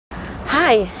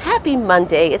Hi, happy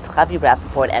Monday. It's Chavi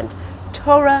Rappaport and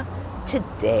Torah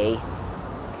Today.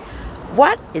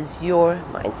 What is your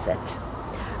mindset?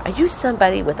 Are you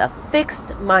somebody with a fixed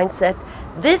mindset?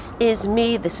 This is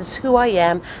me, this is who I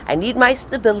am. I need my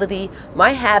stability,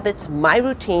 my habits, my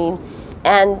routine,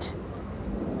 and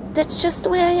that's just the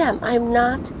way I am. I'm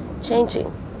not changing.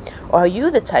 Or are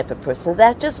you the type of person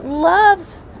that just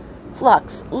loves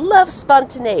flux, loves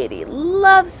spontaneity,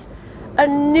 loves a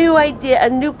new idea, a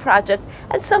new project,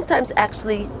 and sometimes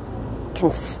actually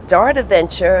can start a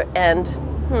venture and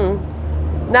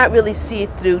not really see it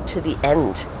through to the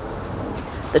end?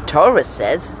 The Torah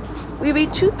says, we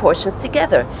read two portions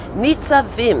together.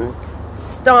 Nitzavim,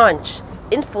 staunch,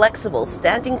 inflexible,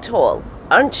 standing tall,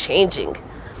 unchanging.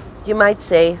 You might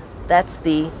say that's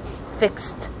the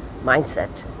fixed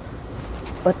mindset.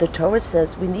 But the Torah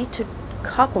says we need to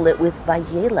couple it with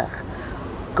Vayeilech,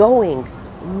 going,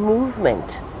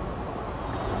 movement.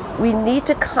 We need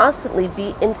to constantly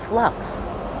be in flux.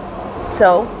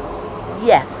 So,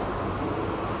 yes,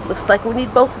 looks like we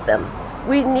need both of them.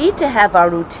 We need to have our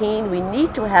routine. We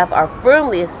need to have our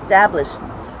firmly established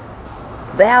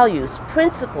values,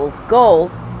 principles,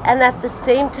 goals, and at the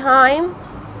same time,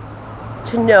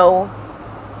 to know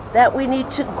that we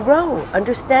need to grow,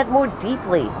 understand more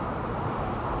deeply,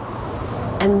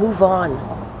 and move on,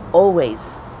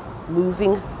 always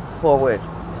moving forward.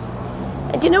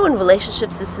 And you know, in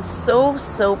relationships, this is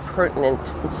so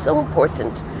pertinent and so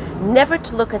important. Never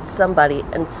to look at somebody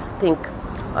and think,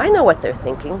 I know what they're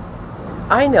thinking.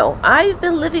 I know. I've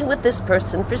been living with this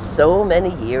person for so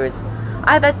many years.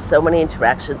 I've had so many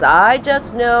interactions. I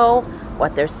just know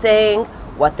what they're saying,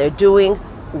 what they're doing,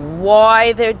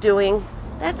 why they're doing.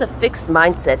 That's a fixed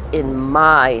mindset in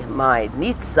my mind.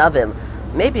 Nitzavim,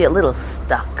 maybe a little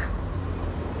stuck.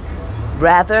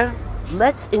 Rather,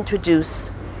 let's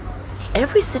introduce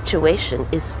every situation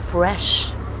is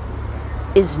fresh,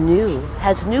 is new,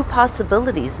 has new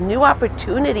possibilities, new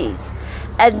opportunities,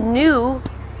 and new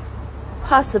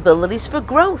possibilities for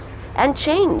growth and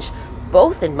change,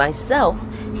 both in myself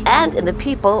and in the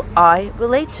people I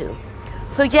relate to.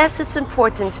 So yes, it's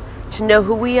important to know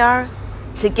who we are,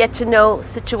 to get to know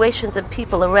situations and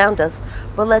people around us,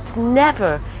 but let's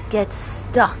never get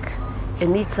stuck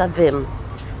in Nitzavim,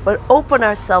 but open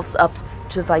ourselves up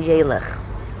to Vayeilech.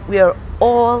 We are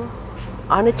all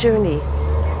on a journey,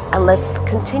 and let's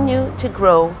continue to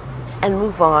grow and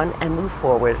move on and move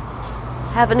forward.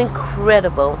 Have an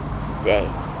incredible day.